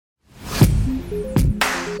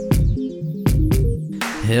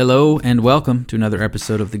Hello and welcome to another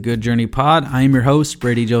episode of the Good Journey Pod. I am your host,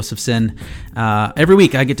 Brady Josephson. Every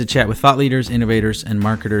week I get to chat with thought leaders, innovators, and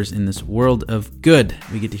marketers in this world of good.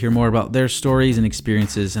 We get to hear more about their stories and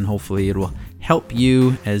experiences, and hopefully it will help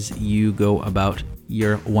you as you go about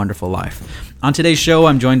your wonderful life. On today's show,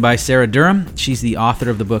 I'm joined by Sarah Durham. She's the author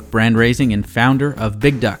of the book Brand Raising and founder of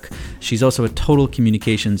Big Duck. She's also a total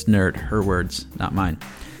communications nerd. Her words, not mine.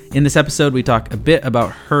 In this episode, we talk a bit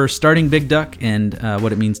about her starting Big Duck and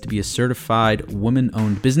what it means to be a certified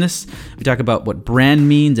woman-owned business. We talk about what brand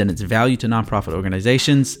means and its value to nonprofit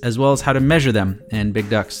organizations, as well as how to measure them and Big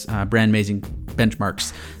Duck's brand-mazing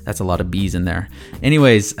benchmarks. That's a lot of B's in there.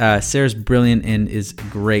 Anyways, Sarah's brilliant and is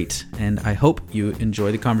great, and I hope you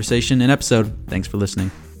enjoy the conversation and episode. Thanks for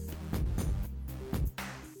listening.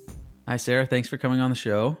 Hi, Sarah. Thanks for coming on the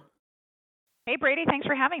show. Hey, Brady. Thanks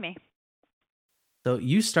for having me. So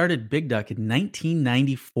you started Big Duck in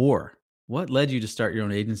 1994. What led you to start your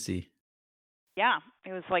own agency? Yeah,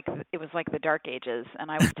 it was like the dark ages,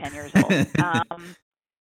 and I was 10 years old.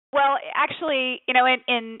 Well, actually, in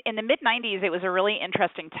the mid 90s, it was a really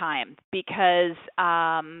interesting time because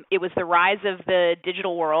it was the rise of the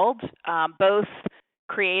digital world, both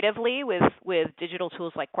creatively with digital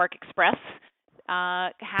tools like Quark Express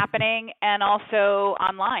happening, and also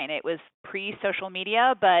online. It was pre-social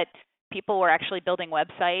media, but people were actually building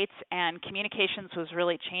websites, and communications was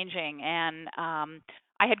really changing. And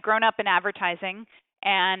I had grown up in advertising,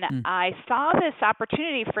 and I saw this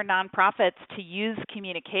opportunity for nonprofits to use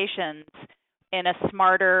communications in a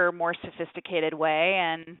smarter, more sophisticated way.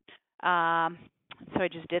 And so I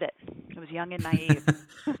just did it. I was young and naive.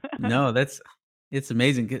 No, it's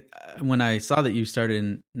amazing. When I saw that you started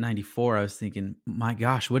in 94, I was thinking, my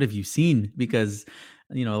gosh, what have you seen? Because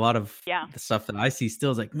a lot of the stuff that I see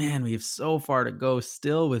still is like, man, we have so far to go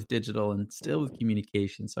still with digital and still with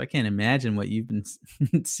communication. So I can't imagine what you've been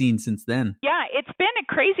seen since then. Yeah, it's been a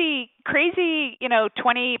crazy,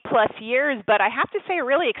 20 plus years, but I have to say a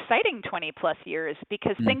really exciting 20 plus years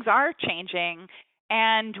because things are changing.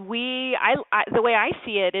 And the way I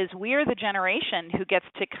see it is we're the generation who gets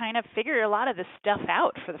to kind of figure a lot of this stuff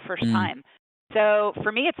out for the first time. So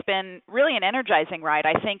for me, it's been really an energizing ride.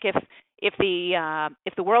 I think if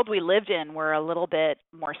the world we lived in were a little bit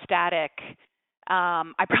more static,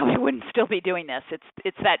 I probably wouldn't still be doing this.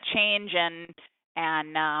 It's that change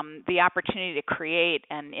and the opportunity to create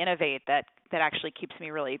and innovate that actually keeps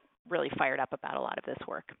me really, really fired up about a lot of this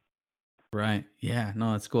work. Right. Yeah.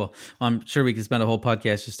 No, that's cool. Well, I'm sure we could spend a whole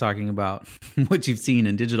podcast just talking about what you've seen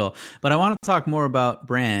in digital, but I want to talk more about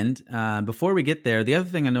brand. Before we get there, the other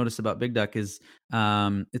thing I noticed about Big Duck is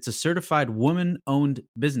it's a certified woman-owned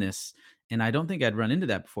business, and I don't think I'd run into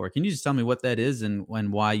that before. Can you just tell me what that is and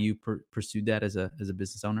why you pursued that as a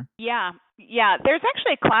business owner? Yeah. There's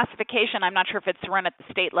actually a classification. I'm not sure if it's run at the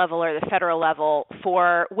state level or the federal level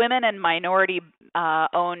for women and minority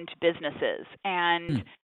owned businesses, and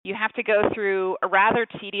you have to go through a rather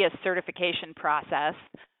tedious certification process.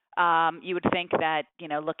 You would think that,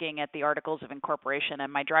 looking at the articles of incorporation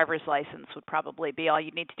and my driver's license would probably be all you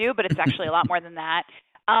need to do, but it's actually a lot more than that.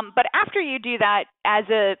 But after you do that, as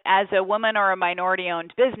a woman or a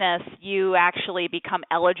minority-owned business, you actually become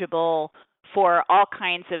eligible for all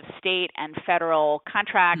kinds of state and federal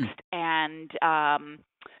contracts and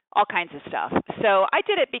all kinds of stuff. So I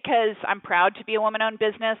did it because I'm proud to be a woman-owned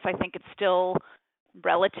business. I think it's still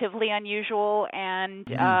relatively unusual, and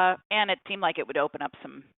it seemed like it would open up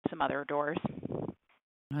some other doors.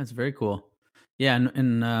 That's very cool. Yeah,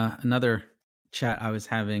 and another chat I was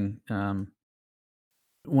having,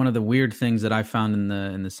 one of the weird things that I found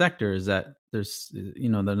in the sector is that there's the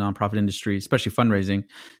nonprofit industry, especially fundraising,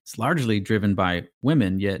 it's largely driven by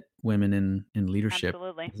women, yet women in leadership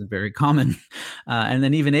is very common. And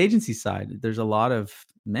then even agency side, there's a lot of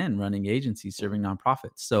men running agencies serving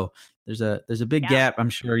nonprofits. So there's a big gap. I'm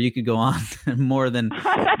sure you could go on more than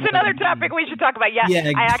that's another topic we should talk about.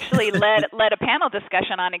 Yeah. I actually led a panel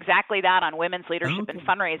discussion on exactly that, on women's leadership in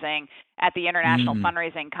fundraising at the International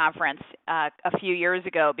Fundraising Conference a few years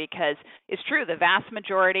ago, because it's true, the vast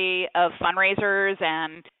majority of fundraisers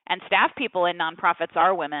and staff people in nonprofits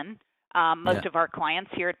are women. Most of our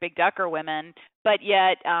clients here at Big Duck are women, but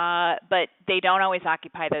they don't always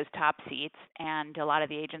occupy those top seats, and a lot of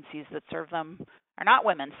the agencies that serve them are not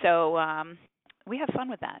women. So we have fun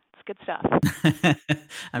with that. It's good stuff.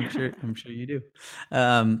 I'm sure you do.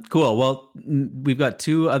 Cool. Well, we've got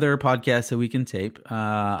two other podcasts that we can tape,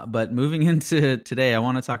 but moving into today, I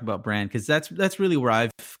want to talk about brand, because that's really where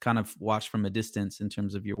I've kind of watched from a distance in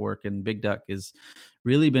terms of your work. And Big Duck is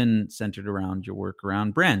really been centered around your work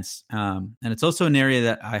around brands. And it's also an area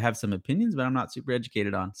that I have some opinions, but I'm not super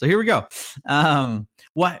educated on. So here we go.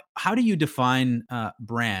 How do you define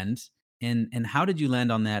brand, and how did you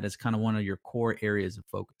land on that as kind of one of your core areas of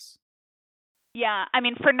focus? Yeah, I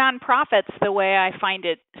mean, for nonprofits, the way I find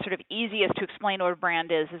it sort of easiest to explain what a brand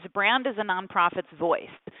is a brand is a nonprofit's voice.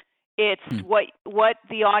 It's Hmm. what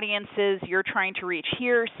the audiences you're trying to reach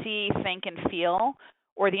hear, see, think, and feel,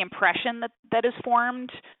 or the impression that is formed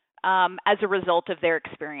as a result of their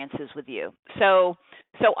experiences with you. So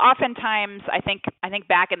oftentimes, I think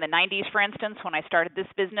back in the '90s, for instance, when I started this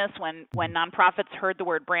business, when nonprofits heard the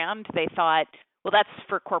word brand, they thought, well, that's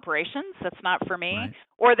for corporations. That's not for me. Right.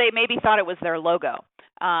 Or they maybe thought it was their logo.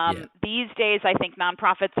 Yeah. These days, I think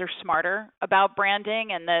nonprofits are smarter about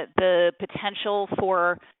branding and the potential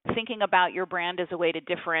for thinking about your brand as a way to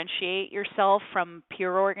differentiate yourself from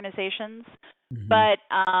peer organizations. Hmm. But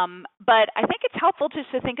I think it's helpful just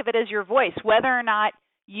to think of it as your voice, whether or not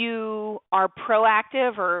you are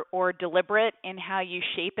proactive or deliberate in how you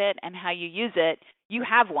shape it and how you use it. You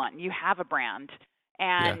have one. You have a brand.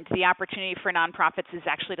 Yeah. And the opportunity for nonprofits is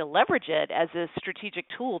actually to leverage it as a strategic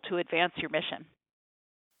tool to advance your mission.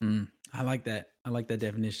 I like that. I like that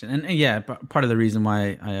definition. And yeah, part of the reason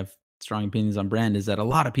why I have strong opinions on brand is that a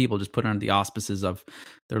lot of people just put on the auspices of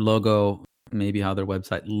their logo, maybe how their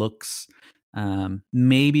website looks.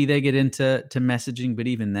 Maybe they get into messaging, but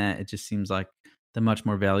even that, it just seems like the much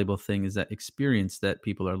more valuable thing is that experience that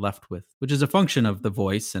people are left with, which is a function of the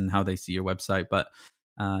voice and how they see your website. But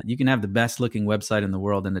you can have the best looking website in the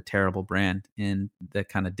world and a terrible brand, and that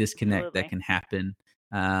kind of disconnect that Absolutely. can happen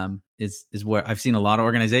is where I've seen a lot of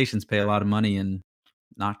organizations pay a lot of money and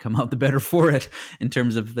not come out the better for it in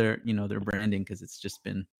terms of their branding, because it's just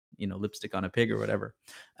been lipstick on a pig or whatever.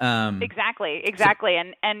 Um, Exactly, so exactly.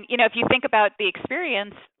 And if you think about the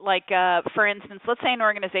experience, like for instance, let's say an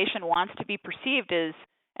organization wants to be perceived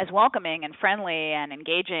as welcoming and friendly and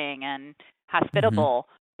engaging and mhm, hospitable,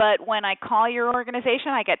 but when I call your organization,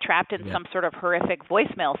 I get trapped in yeah, some sort of horrific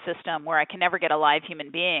voicemail system where I can never get a live human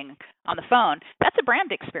being on the phone. That's a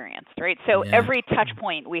brand experience, right? So yeah, every touch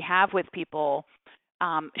point we have with people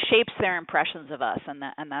shapes their impressions of us, and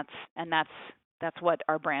that's what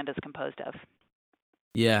our brand is composed of.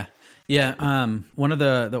 yeah, yeah. One of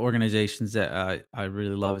the organizations that I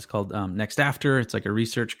really love is called Next After. It's like a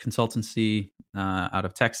research consultancy out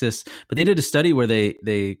of Texas, but they did a study where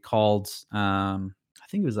they called I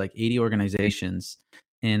think it was like 80 organizations,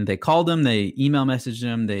 and they called them, they email messaged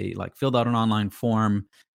them, they like filled out an online form,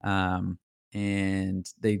 um, and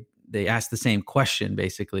they asked the same question,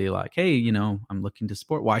 basically like, hey, I'm looking to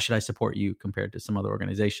support. Why should I support you compared to some other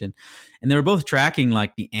organization? And they were both tracking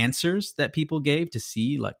like the answers that people gave to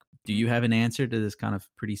see like, do you have an answer to this kind of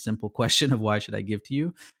pretty simple question of why should I give to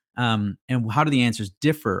you? And how do the answers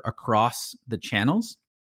differ across the channels?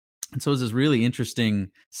 And so it was this really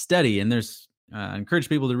interesting study, and there's I encourage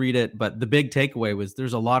people to read it. But the big takeaway was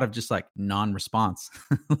there's a lot of just like non-response.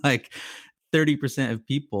 Like 30% of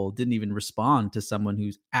people didn't even respond to someone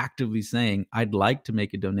who's actively saying, "I'd like to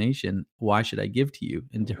make a donation. Why should I give to you?"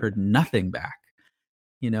 And heard nothing back.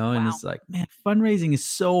 And Wow. it's like, man, fundraising is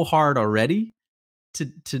so hard already.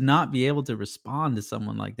 To not be able to respond to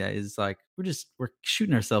someone like that is like we're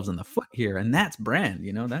shooting ourselves in the foot here, and that's brand.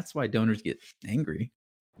 That's why donors get angry.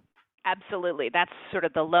 Absolutely. That's sort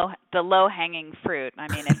of the low hanging fruit. I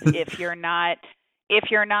mean, if you're not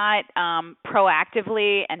proactively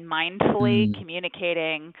and mindfully Mm,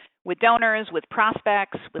 communicating with donors, with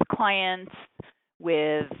prospects, with clients,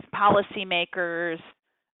 with policymakers,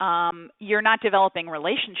 you're not developing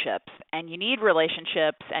relationships, and you need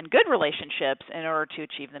relationships and good relationships in order to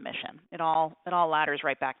achieve the mission. It all ladders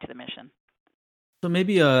right back to the mission. so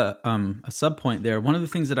maybe a sub point there. One of the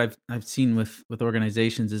things that I've seen with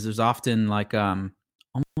organizations is there's often like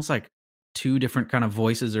almost like two different kind of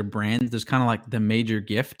voices or brands. There's kind of like the major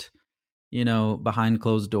gift, behind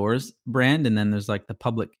closed doors brand. And then there's like the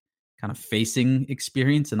public kind of facing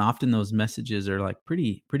experience. And often those messages are like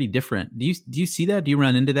pretty different. Do you see that? Do you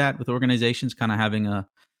run into that with organizations kind of having a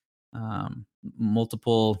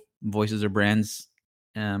multiple voices or brands,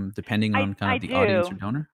 depending I on kind I of the audience or do.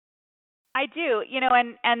 donor? I do,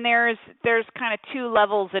 and there's kind of two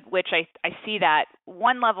levels at which I see that.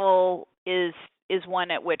 One level is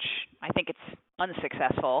one at which I think it's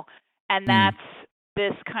unsuccessful, and Mm, that's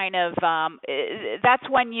this kind of that's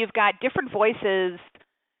when you've got different voices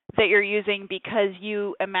that you're using because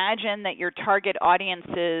you imagine that your target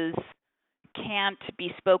audiences can't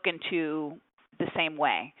be spoken to the same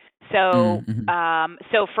way. So, mhm.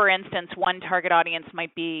 so for instance, one target audience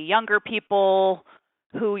might be younger people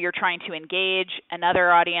who you're trying to engage.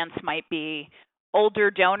 Another audience might be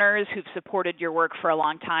older donors who've supported your work for a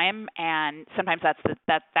long time, and sometimes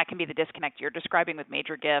that can be the disconnect you're describing with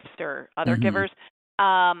major gifts or other Mm-hmm. givers.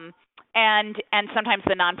 Um, and sometimes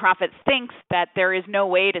the nonprofit thinks that there is no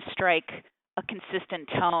way to strike a consistent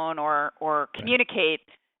tone or Right. communicate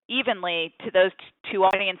evenly to those two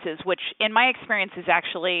audiences, which in my experience is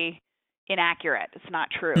actually inaccurate. It's not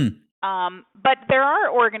true. Hmm. But there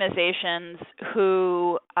are organizations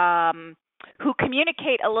who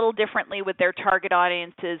communicate a little differently with their target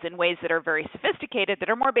audiences in ways that are very sophisticated, that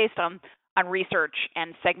are more based on research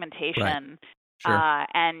and Right. segmentation, Sure.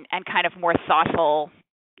 and kind of more thoughtful,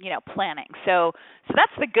 planning. So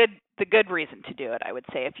that's the good reason to do it, I would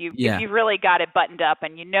say. If Yeah. you've really got it buttoned up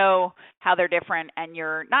and you know how they're different, and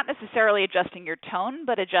you're not necessarily adjusting your tone,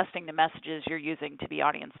 but adjusting the messages you're using to be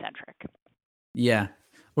audience centric. Yeah.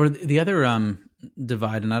 Or the other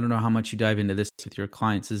divide, and I don't know how much you dive into this with your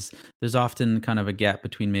clients, is there's often kind of a gap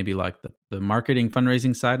between maybe like the marketing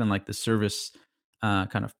fundraising side and like the service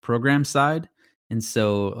kind of program side. And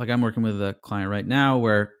so like I'm working with a client right now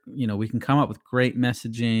where, we can come up with great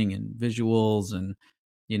messaging and visuals and,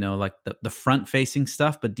 like the front facing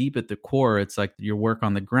stuff, but deep at the core, it's like your work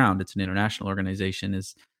on the ground. It's an international organization,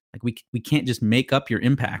 is like we can't just make up your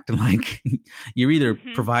impact. Like you're either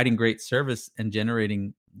Mhm. providing great service and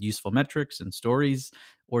generating useful metrics and stories,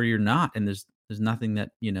 or you're not. And there's nothing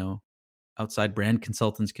that, outside brand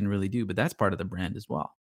consultants can really do, but that's part of the brand as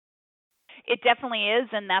well. It definitely is,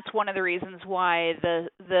 and that's one of the reasons why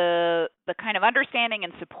the kind of understanding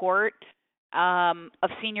and support of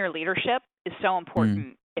senior leadership is so Mm,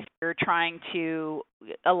 important if you're trying to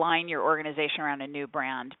align your organization around a new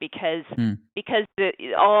brand, because mm,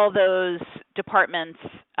 all those departments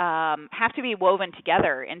have to be woven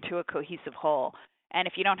together into a cohesive whole. And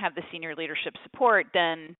if you don't have the senior leadership support,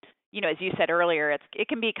 then as you said earlier, it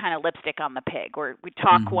can be kind of lipstick on the pig, where we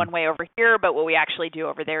talk hmm. one way over here, but what we actually do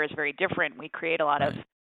over there is very different. We create a lot of Right.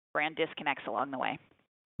 brand disconnects along the way.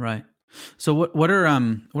 Right. So what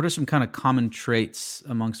are some kind of common traits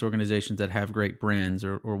amongst organizations that have great brands,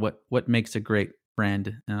 or what makes a great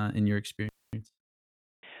brand in your experience?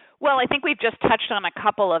 Well, I think we've just touched on a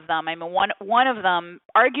couple of them. I mean, one of them,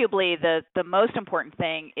 arguably the most important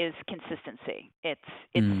thing, is consistency. It's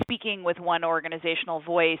Mm, speaking with one organizational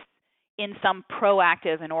voice in some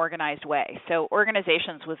proactive and organized way. So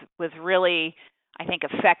organizations with really, I think,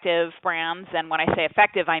 effective brands, and when I say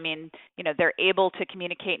effective, I mean, they're able to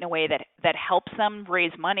communicate in a way that helps them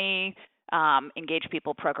raise money, engage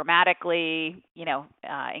people programmatically,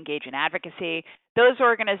 engage in advocacy. Those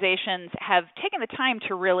organizations have taken the time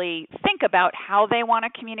to really think about how they want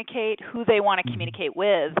to communicate, who they want to mhm, communicate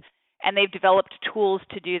with, and they've developed tools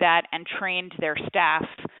to do that and trained their staff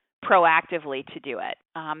proactively to do it.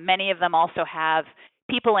 Many of them also have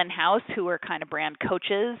people in house who are kind of brand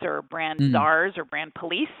coaches or brand mm. czars or brand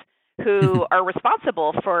police, who are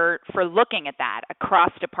responsible for looking at that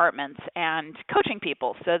across departments and coaching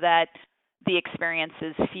people so that the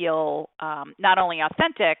experiences feel not only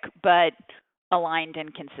authentic but aligned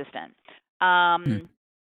and consistent. Mm,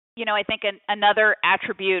 I think another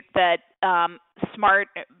attribute that smart,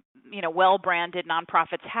 well-branded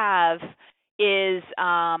nonprofits have is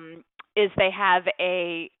they have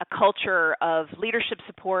a culture of leadership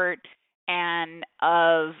support and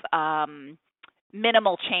of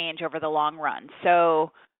minimal change over the long run.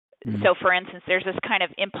 mm, So for instance, there's this kind of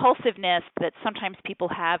impulsiveness that sometimes people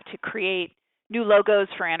have to create new logos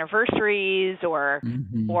for anniversaries,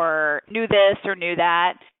 mhm, or new this or new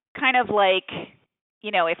that, kind of like,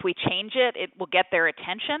 if we change it, it will get their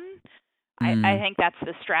attention. I mm. think that's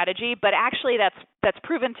the strategy, but actually that's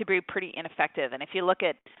proven to be pretty ineffective. And if you look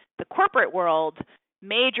at the corporate world,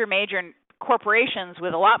 major corporations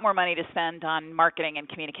with a lot more money to spend on marketing and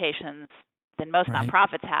communications than most Right.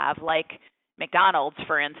 nonprofits have, like McDonald's,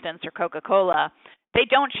 for instance, or Coca-Cola, they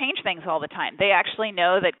don't change things all the time. They actually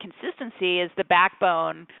know that consistency is the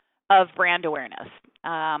backbone of brand awareness.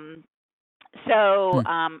 Um, so,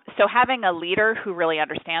 Mm, so having a leader who really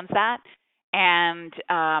understands that and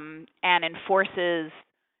enforces,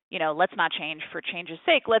 let's not change for change's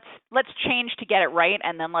sake. Let's change to get it right,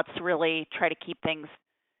 and then let's really try to keep things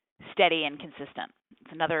steady and consistent.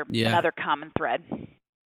 It's yeah. another common thread.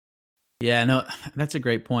 Yeah, no, that's a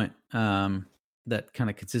great point. That kind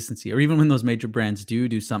of consistency, or even when those major brands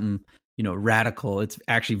do something, radical, it's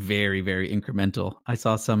actually very, very incremental. I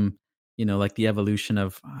saw some, like the evolution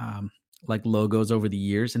of like logos over the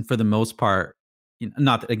years, and for the most part,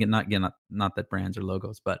 not that, not that brands are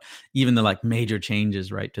logos, but even the like major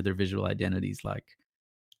changes, right, to their visual identities, like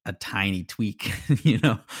a tiny tweak,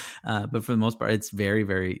 but for the most part, it's very,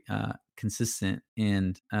 very consistent.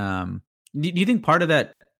 And do you think part of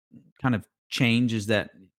that kind of change is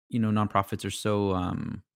that, nonprofits are so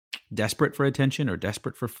desperate for attention or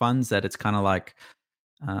desperate for funds that it's kind of like,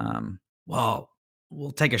 well,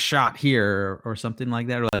 we'll take a shot here or something like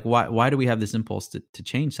that. Or like, why do we have this impulse to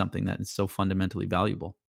change something that is so fundamentally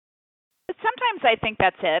valuable? Sometimes I think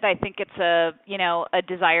that's it. I think it's a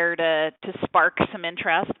desire to spark some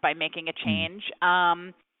interest by making a change.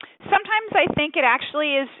 Sometimes I think it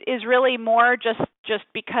actually is really more just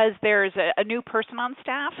because there's a new person on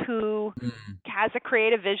staff who has a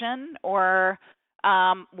creative vision or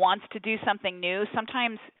wants to do something new.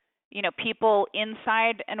 Sometimes people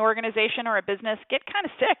inside an organization or a business get kind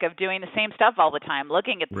of sick of doing the same stuff all the time,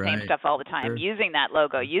 looking at the same stuff all the time, using that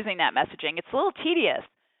logo, using that messaging. It's a little tedious.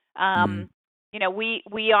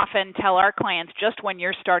 We often tell our clients just when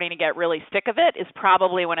you're starting to get really sick of it is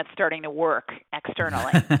probably when it's starting to work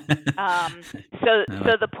externally. So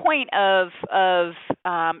the point of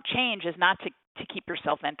change is not to keep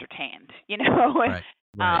yourself entertained, Right.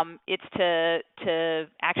 It's to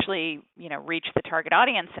actually, reach the target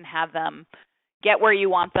audience and have them get where you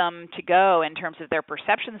want them to go in terms of their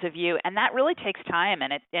perceptions of you, and that really takes time.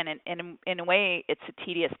 And in a way, it's a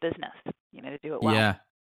tedious business, to do it well. Yeah,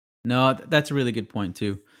 no, that's a really good point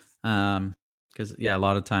too. Because a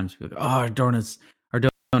lot of times people go, oh, our donors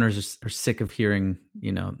are sick of hearing,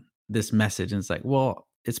 this message, and it's like, well,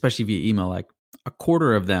 especially via email, like a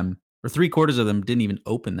quarter of them or 3/4 of them didn't even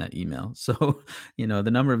open that email. So,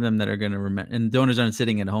 the number of them that are going to remember, and donors aren't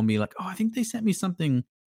sitting at home being like, oh, I think they sent me something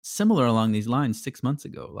similar along these lines 6 months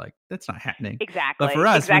ago. Like, that's not happening. Exactly. But for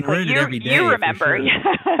us, when we're in it every day, you remember. for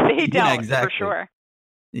sure. They don't, exactly. for sure.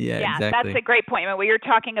 Yeah, That's a great point. What you're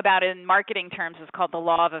talking about in marketing terms is called the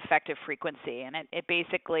law of effective frequency, and it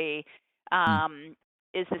basically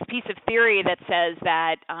is this piece of theory that says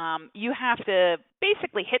that you have to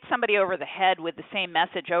basically hit somebody over the head with the same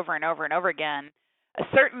message over and over and over again a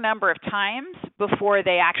certain number of times before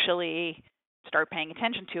they actually start paying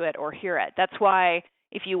attention to it or hear it. That's why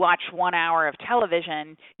if you watch 1 hour of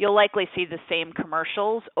television, you'll likely see the same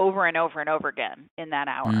commercials over and over and over again in that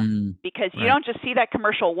hour, because you don't just see that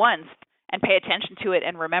commercial once and pay attention to it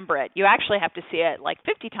and remember it. You actually have to see it like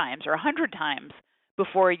 50 times or 100 times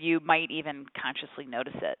before you might even consciously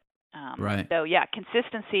notice it. Right. So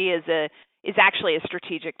consistency is actually a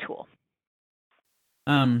strategic tool.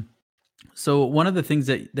 So one of the things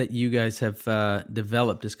that you guys have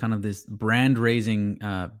developed is kind of this brand raising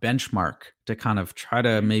benchmark to kind of try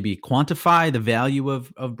to maybe quantify the value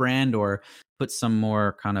of brand or put some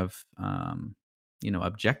more kind of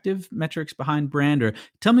objective metrics behind brand. Or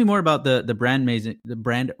tell me more about the brand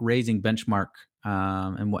raising benchmark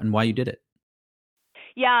and why you did it.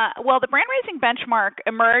 Yeah, well, the brand raising benchmark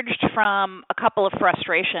emerged from a couple of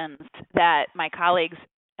frustrations that my colleagues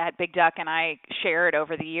at Big Duck and I shared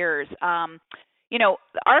over the years.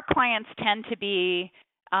 Our clients tend to be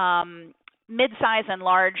mid-size and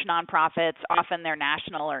large nonprofits. Often they're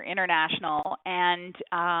national or international, and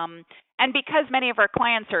because many of our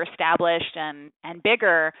clients are established and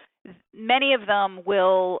bigger, many of them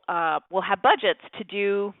will have budgets to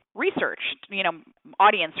do research,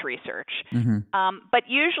 audience research. But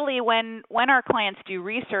usually when our clients do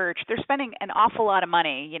research, they're spending an awful lot of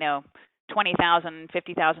money, $20,000,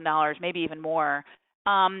 $50,000, maybe even more.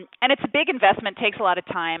 And it's a big investment, takes a lot of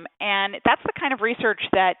time, and that's the kind of research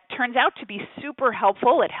that turns out to be super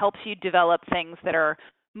helpful. It helps you develop things that are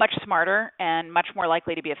much smarter and much more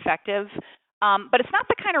likely to be effective. But it's not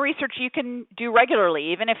the kind of research you can do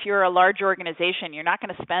regularly. Even if you're a large organization, you're not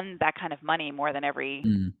going to spend that kind of money more than every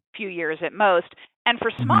few years at most. And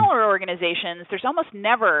for smaller organizations, there's almost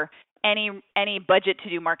never any budget to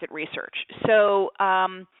do market research. So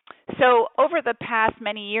over the past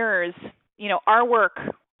many years, our work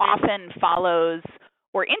often follows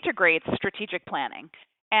or integrates strategic planning.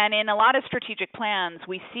 And in a lot of strategic plans,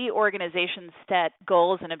 we see organizations set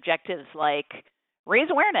goals and objectives like raise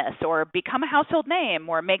awareness or become a household name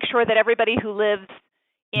or make sure that everybody who lives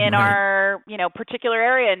in our particular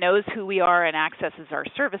area knows who we are and accesses our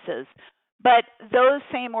services. But those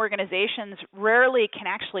same organizations rarely can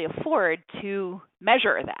actually afford to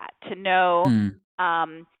measure that, to know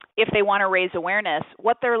if they want to raise awareness,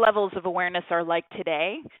 what their levels of awareness are like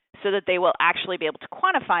today, so that they will actually be able to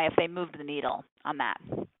quantify if they moved the needle on that.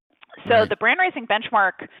 So the brand raising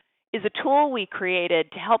benchmark is a tool we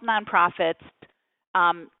created to help nonprofits,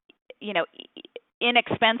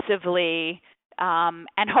 inexpensively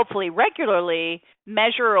and hopefully regularly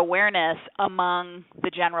measure awareness among the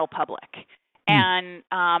general public. And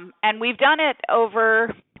we've done it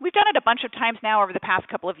a bunch of times now over the past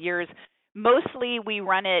couple of years. Mostly we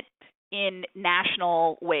run it in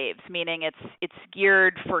national waves, meaning it's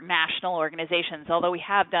geared for national organizations. Although we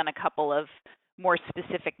have done a couple of more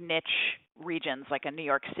specific niche regions, like a New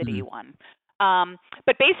York City Mm. one.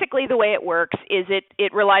 But basically, the way it works is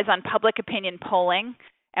it relies on public opinion polling,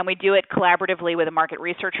 and we do it collaboratively with a market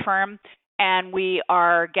research firm. And we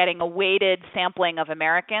are getting a weighted sampling of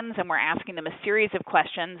Americans, and we're asking them a series of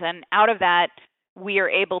questions. And out of that, we are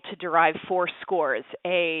able to derive 4 scores: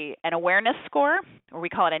 an awareness score, or we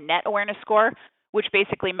call it a net awareness score, which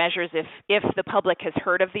basically measures if the public has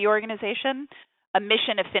heard of the organization; a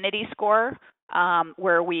mission affinity score,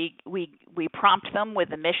 where we prompt them with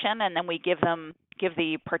the mission, and then we give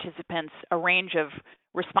the participants a range of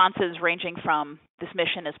responses ranging from "this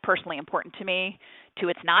mission is personally important to me" to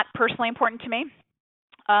 "it's not personally important to me."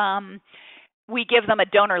 We give them a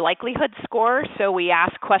donor likelihood score, so we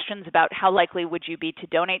ask questions about how likely would you be to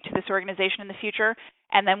donate to this organization in the future,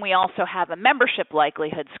 and then we also have a membership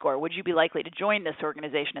likelihood score. Would you be likely to join this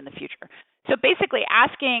organization in the future? So basically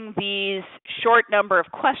asking these short number of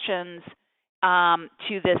questions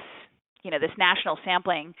to this national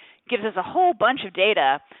sampling gives us a whole bunch of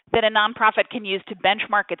data that a nonprofit can use to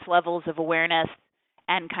benchmark its levels of awareness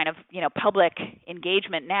and kind of public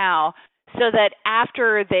engagement now, so that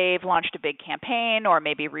after they've launched a big campaign, or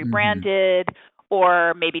maybe rebranded,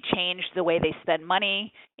 or maybe changed the way they spend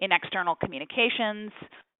money in external communications,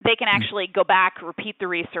 they can actually go back, repeat the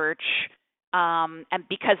research, and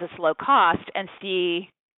because it's low cost, and see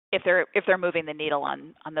if they're moving the needle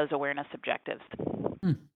on those awareness objectives.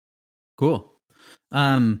 Cool.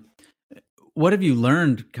 What have you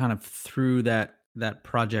learned kind of through that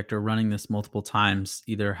project, or running this multiple times?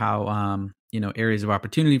 Either how areas of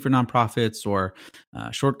opportunity for nonprofits, or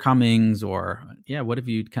shortcomings, or what have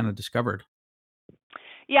you kind of discovered?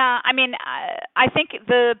 Yeah, I mean, I think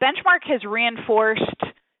the benchmark has reinforced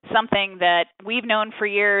something that we've known for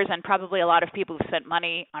years, and probably a lot of people who spent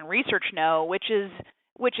money on research know, which is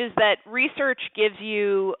that research gives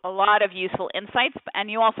you a lot of useful insights,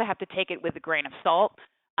 and you also have to take it with a grain of salt.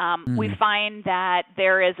 We find that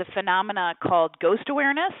there is a phenomena called ghost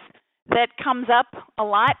awareness that comes up a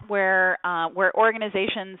lot, where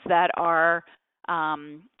organizations that are,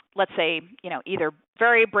 let's say, either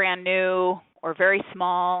very brand new or very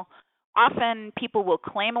small, often people will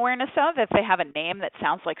claim awareness of if they have a name that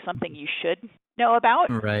sounds like something you should know about.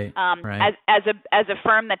 Right. As a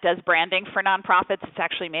firm that does branding for nonprofits, it's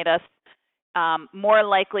actually made us more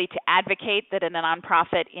likely to advocate that in a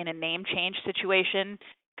nonprofit in a name change situation,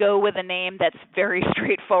 go with a name that's very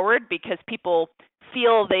straightforward, because people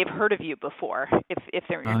feel they've heard of you before if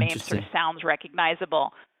your name sort of sounds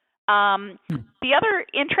recognizable. The other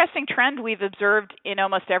interesting trend we've observed in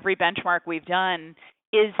almost every benchmark we've done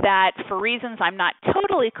is that, for reasons I'm not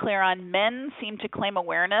totally clear on, men seem to claim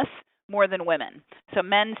awareness more than women. So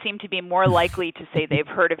men seem to be more likely to say they've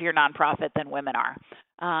heard of your nonprofit than women are.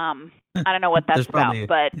 I don't know what that's about,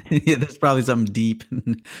 but there's probably something deep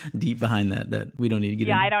behind that we don't need to get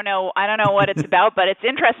into. I don't know what it's about, but it's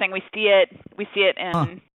interesting. We see it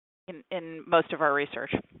in most of our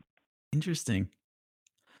research. Interesting.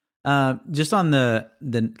 Just on the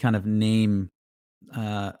kind of name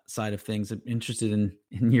side of things, I'm interested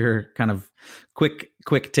in your kind of quick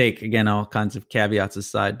take. Again, all kinds of caveats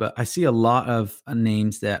aside, but I see a lot of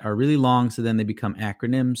names that are really long, so then they become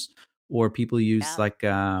acronyms, or people use like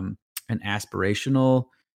an aspirational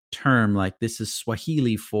term, like this is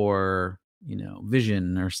Swahili for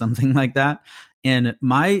vision or something like that. And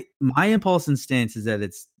my impulse and stance is that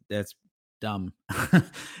that's dumb,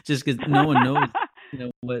 just because no one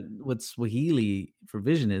knows what Swahili for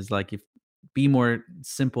vision is. Like, if be more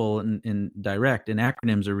simple and direct, and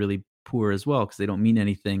acronyms are really poor as well because they don't mean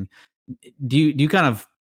anything. Do you kind of,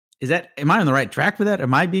 am I on the right track with that?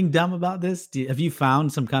 Am I being dumb about this? Have you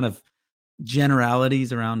found some kind of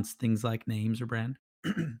generalities around things like names or brand?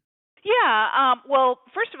 Yeah. Well,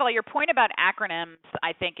 first of all, your point about acronyms,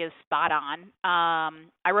 I think, is spot on.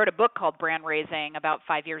 I wrote a book called Brand Raising about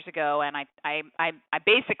 5 years ago, and I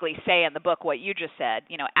basically say in the book what you just said.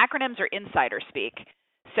 Acronyms are insider speak.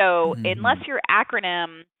 So unless your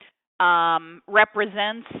acronym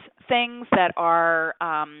represents things that are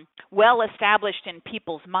well established in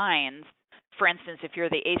people's minds, for instance, if you're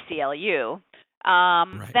the ACLU,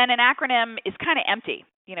 then an acronym is kind of empty.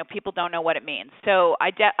 People don't know what it means. So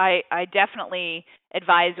I definitely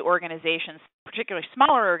advise organizations, particularly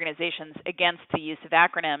smaller organizations, against the use of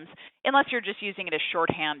acronyms, unless you're just using it as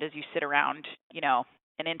shorthand as you sit around,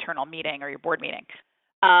 an internal meeting or your board meeting.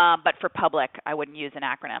 But for public, I wouldn't use an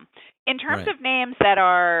acronym. In terms of names that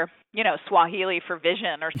are, Swahili for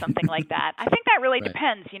vision or something like that, I think that really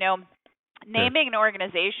depends. Naming an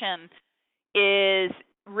organization is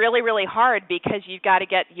really, really hard because you've got to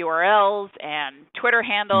get URLs and Twitter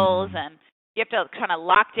handles, Mm, and you have to kind of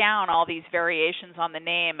lock down all these variations on the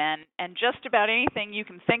name, and just about anything you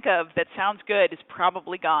can think of that sounds good is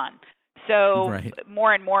probably gone. So right.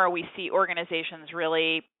 more and more we see organizations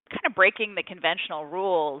really kind of breaking the conventional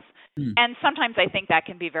rules, Mm, and sometimes I think that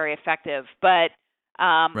can be very effective. right.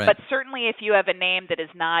 But certainly, if you have a name that is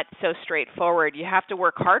not so straightforward, you have to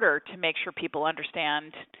work harder to make sure people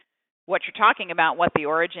understand what you're talking about, what the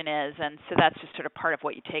origin is, and so that's just sort of part of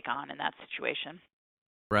what you take on in that situation.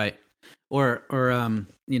 Right. Or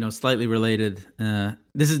slightly related.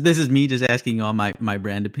 This is me just asking all my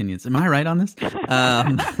brand opinions. Am I right on this?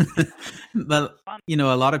 Um, but a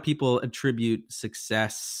lot of people attribute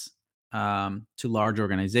success to large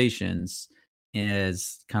organizations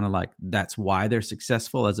as kind of like that's why they're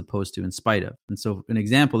successful as opposed to in spite of. And so an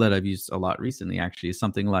example that I've used a lot recently actually is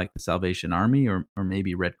something like the Salvation Army or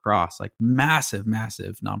maybe Red Cross, like massive,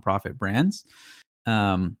 massive nonprofit brands.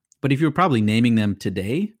 But if you were probably naming them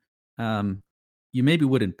today, um, you maybe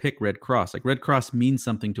wouldn't pick Red Cross. Like Red Cross means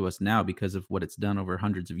something to us now because of what it's done over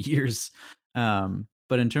hundreds of years.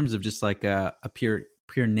 But in terms of just like a pure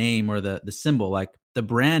name or the symbol, like the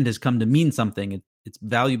brand has come to mean something. It's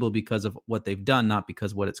valuable because of what they've done, not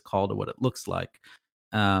because what it's called or what it looks like.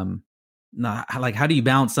 Um, Not like how do you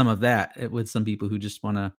balance some of that with some people who just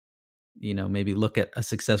want to maybe look at a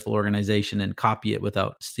successful organization and copy it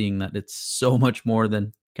without seeing that it's so much more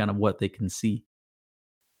than kind of what they can see.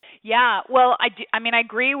 Yeah, well, I do, I mean, I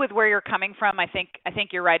agree with where you're coming from. I think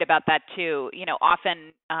you're right about that too.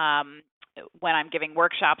 Often when I'm giving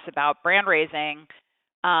workshops about brand raising,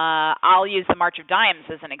 I'll use the March of Dimes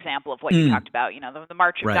as an example of what you Mm, talked about. The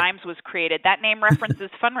March of right. Dimes was created. That name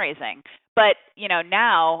references fundraising, but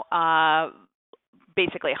now,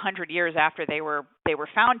 basically 100 years after they were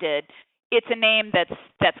founded, it's a name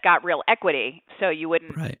that's got real equity. So Right. you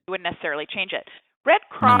wouldn't necessarily change it. Red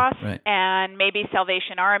No, Cross right. and maybe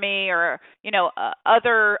Salvation Army or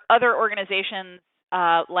other organizations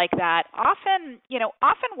like that. Often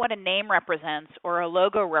what a name represents or a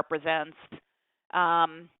logo represents.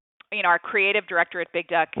 Um, our creative director at Big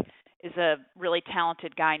Duck is a really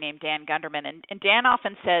talented guy named Dan Gunderman, and Dan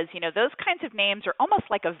often says, those kinds of names are almost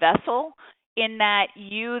like a vessel in that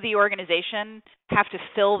you, the organization, have to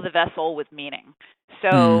fill the vessel with meaning. Mm,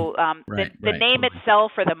 So right, the right, name totally.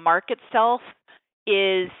 itself or the mark itself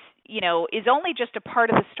is is only just a part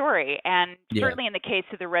of the story. And Yeah. certainly in the case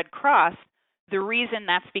of the Red Cross, the reason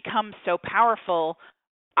that's become so powerful,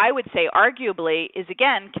 I would say arguably, is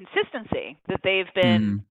again consistency, that they've been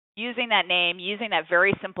Mm, using that name, using that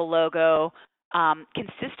very simple logo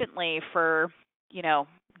consistently for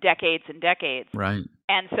decades and decades. right.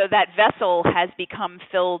 And so that vessel has become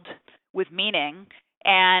filled with meaning,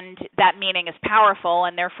 and that meaning is powerful,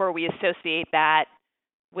 and therefore we associate that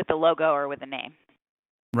with the logo or with the name.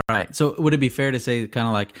 Right. So would it be fair to say kind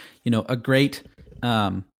of like,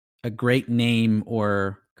 um a great name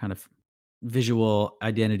or kind of visual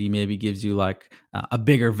identity maybe gives you like a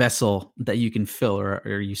bigger vessel that you can fill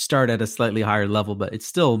or you start at a slightly higher level, but it's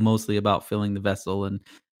still mostly about filling the vessel and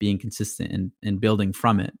being consistent and building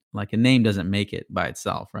from it. Like a name doesn't make it by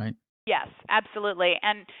itself, right? Yes, absolutely.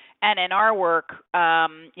 And in our work,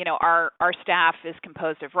 our staff is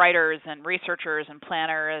composed of writers and researchers and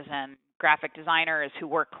planners and graphic designers who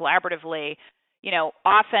work collaboratively.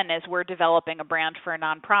 Often as we're developing a brand for a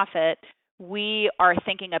nonprofit, we are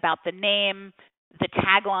thinking about the name, the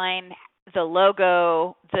tagline, the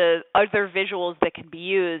logo, the other visuals that can be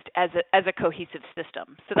used as a cohesive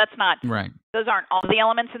system. So Right. those aren't all the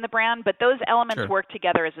elements in the brand, but those elements Sure. work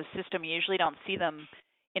together as a system. You usually don't see them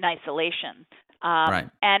in isolation. Right.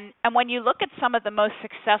 And when you look at some of the most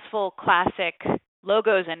successful classic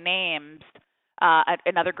logos and names,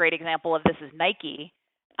 another great example of this is Nike.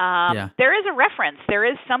 Yeah. There is a reference. There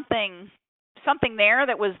is something there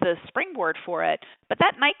that was the springboard for it. But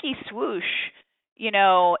that Nike swoosh,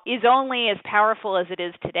 is only as powerful as it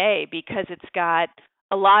is today because it's got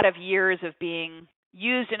a lot of years of being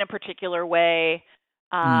used in a particular way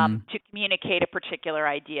Mm, to communicate a particular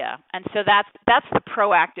idea. And so that's the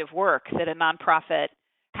proactive work that a nonprofit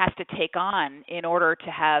has to take on in order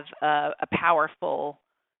to have a powerful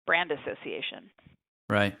brand association.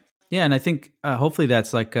 right. Yeah, and I think hopefully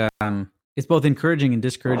that's like it's both encouraging and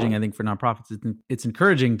discouraging. I think for nonprofits, it's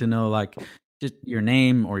encouraging to know like just your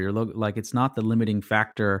name or your logo, like it's not the limiting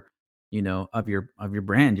factor, of your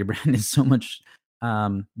brand. Your brand is so much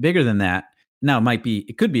bigger than that. Now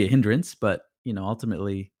it could be a hindrance, but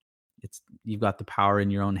ultimately, it's you've got the power in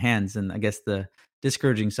your own hands. And I guess the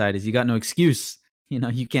discouraging side is you got no excuse.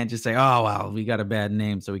 You can't just say, "Oh well, we got a bad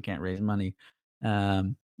name, so we can't raise money."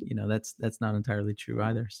 that's not entirely true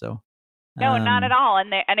either. So. No, not at all.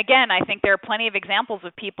 And again, I think there are plenty of examples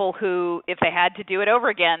of people who, if they had to do it over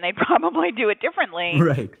again, they'd probably do it differently.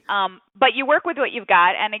 Right. But you work with what you've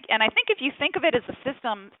got, and I think if you think of it as a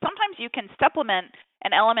system, sometimes you can supplement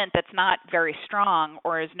an element that's not very strong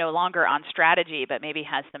or is no longer on strategy, but maybe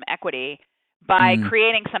has some equity by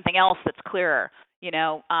creating something else that's clearer.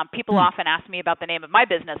 People often ask me about the name of my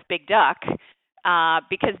business, Big Duck.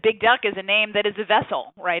 Because Big Duck is a name that is a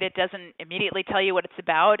vessel, right? It doesn't immediately tell you what it's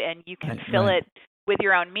about, and you can fill it with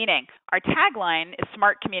your own meaning. Our tagline is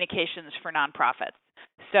Smart Communications for Nonprofits.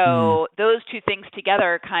 So those two things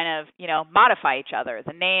together kind of, modify each other.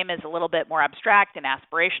 The name is a little bit more abstract and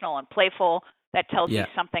aspirational and playful. That tells you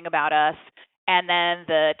something about us. And then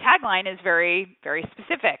the tagline is very, very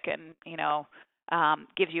specific and,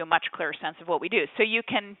 gives you a much clearer sense of what we do. So you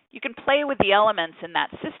can play with the elements in that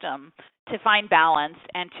system to find balance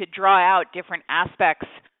and to draw out different aspects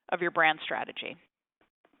of your brand strategy.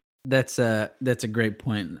 That's a great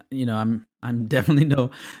point. I'm definitely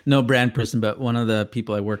no brand person, but one of the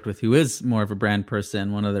people I worked with who is more of a brand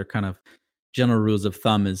person, one of their kind of general rules of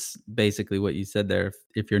thumb is basically what you said there.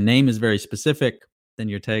 If your name is very specific, then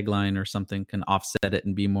your tagline or something can offset it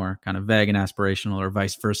and be more kind of vague and aspirational, or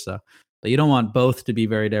vice versa. But you don't want both to be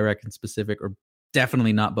very direct and specific, or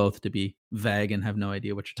definitely not both to be vague and have no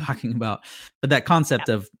idea what you're talking about. But that concept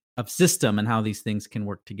of system and how these things can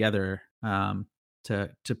work together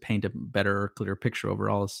to paint a better or clearer picture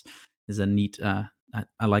overall is a neat, I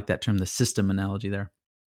like that term, the system analogy there.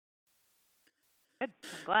 Good.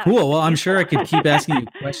 I'm glad. Cool. Well, I'm sure I could keep asking you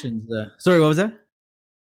questions. Sorry, what was that?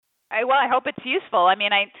 I hope it's useful. I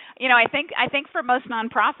mean, I think for most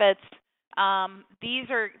nonprofits, these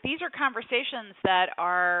are conversations that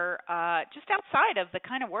are just outside of the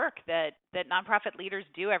kind of work that nonprofit leaders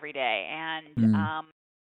do every day, and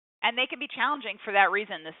they can be challenging for that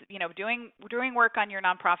reason. This, doing work on your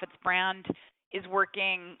nonprofit's brand is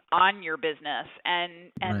working on your business,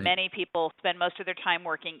 and many people spend most of their time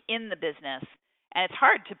working in the business, and it's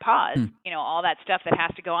hard to pause, all that stuff that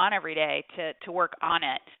has to go on every day to work on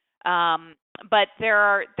it. But there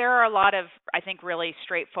are a lot of, I think, really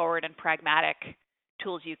straightforward and pragmatic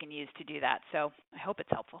tools you can use to do that. So I hope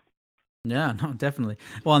it's helpful. Yeah, no, definitely.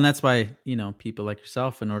 Well, and that's why, people like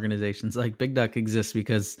yourself and organizations like Big Duck exist,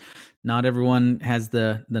 because not everyone has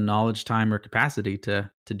the knowledge, time, or capacity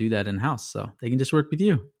to do that in-house. So they can just work with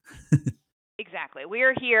you. Exactly. We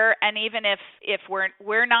are here, and even if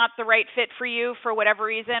we're not the right fit for you for whatever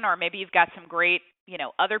reason, or maybe you've got some great,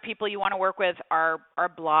 other people you want to work with, our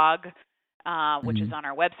blog, which is on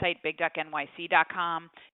our website, bigducknyc.com.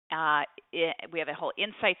 We have a whole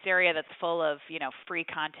insights area that's full of, free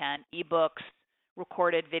content, ebooks,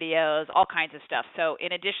 recorded videos, all kinds of stuff. So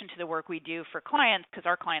in addition to the work we do for clients, because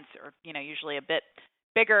our clients are, usually a bit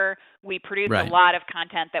bigger, we produce a lot of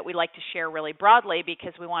content that we like to share really broadly,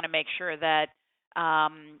 because we want to make sure that,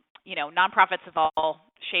 nonprofits of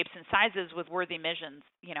all shapes and sizes with worthy missions,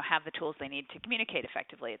 have the tools they need to communicate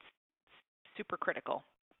effectively. It's super critical.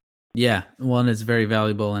 Yeah, well, and it's very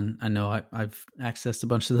valuable, and I know I've accessed a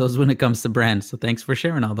bunch of those when it comes to brand. So thanks for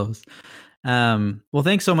sharing all those. Well,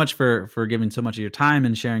 thanks so much for giving so much of your time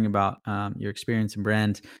and sharing about your experience in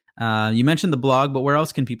brand. You mentioned the blog, but where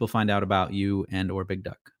else can people find out about you and or Big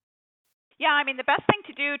Duck? Yeah, I mean, the best thing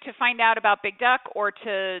to do to find out about Big Duck, or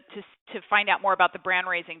to find out more about the brand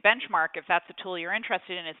raising benchmark, if that's a tool you're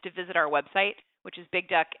interested in, is to visit our website, which is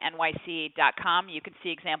bigducknyc.com. You can see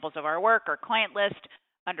examples of our work, our client list.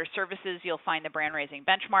 Under services, you'll find the brand raising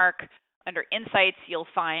benchmark. Under insights, you'll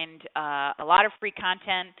find a lot of free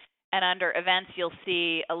content. And under events, you'll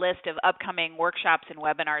see a list of upcoming workshops and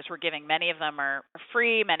webinars we're giving. Many of them are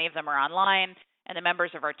free, many of them are online, and the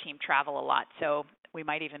members of our team travel a lot. So we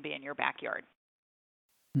might even be in your backyard.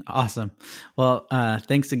 Awesome. Well,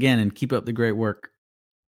 thanks again, and keep up the great work.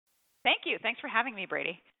 Thank you. Thanks for having me,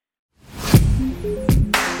 Brady.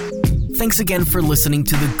 Thanks again for listening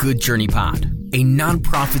to the Good Journey Pod, a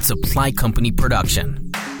nonprofit supply company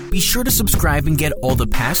production. Be sure to subscribe and get all the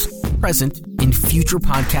past, present, and future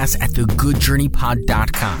podcasts at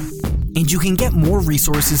thegoodjourneypod.com. And you can get more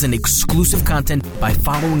resources and exclusive content by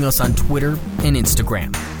following us on Twitter and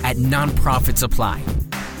Instagram at Nonprofit Supply.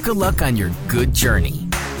 Good luck on your good journey.